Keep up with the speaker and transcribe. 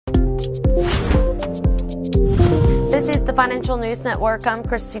This is the Financial News Network. I'm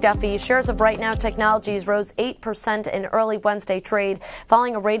Christy Duffy. Shares of RightNow Technologies rose 8% in early Wednesday trade,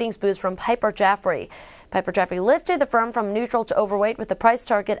 following a ratings boost from Piper Jaffray. Piper Jaffray lifted the firm from neutral to overweight with a price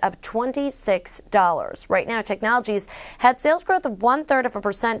target of $26. RightNow Technologies had sales growth of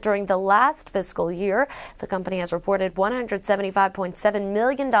 0.33% during the last fiscal year. The company has reported $175.7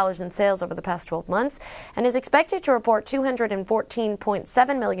 million in sales over the past 12 months and is expected to report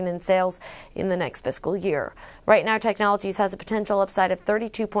 $214.7 million in sales in the next fiscal year. RightNow Technologies has a potential upside of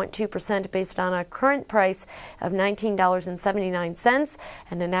 32.2% based on a current price of $19.79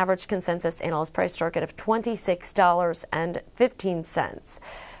 and an average consensus analyst price target of $26.15.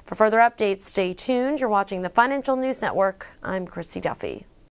 For further updates, stay tuned. You're watching the Financial News Network. I'm Christy Duffy.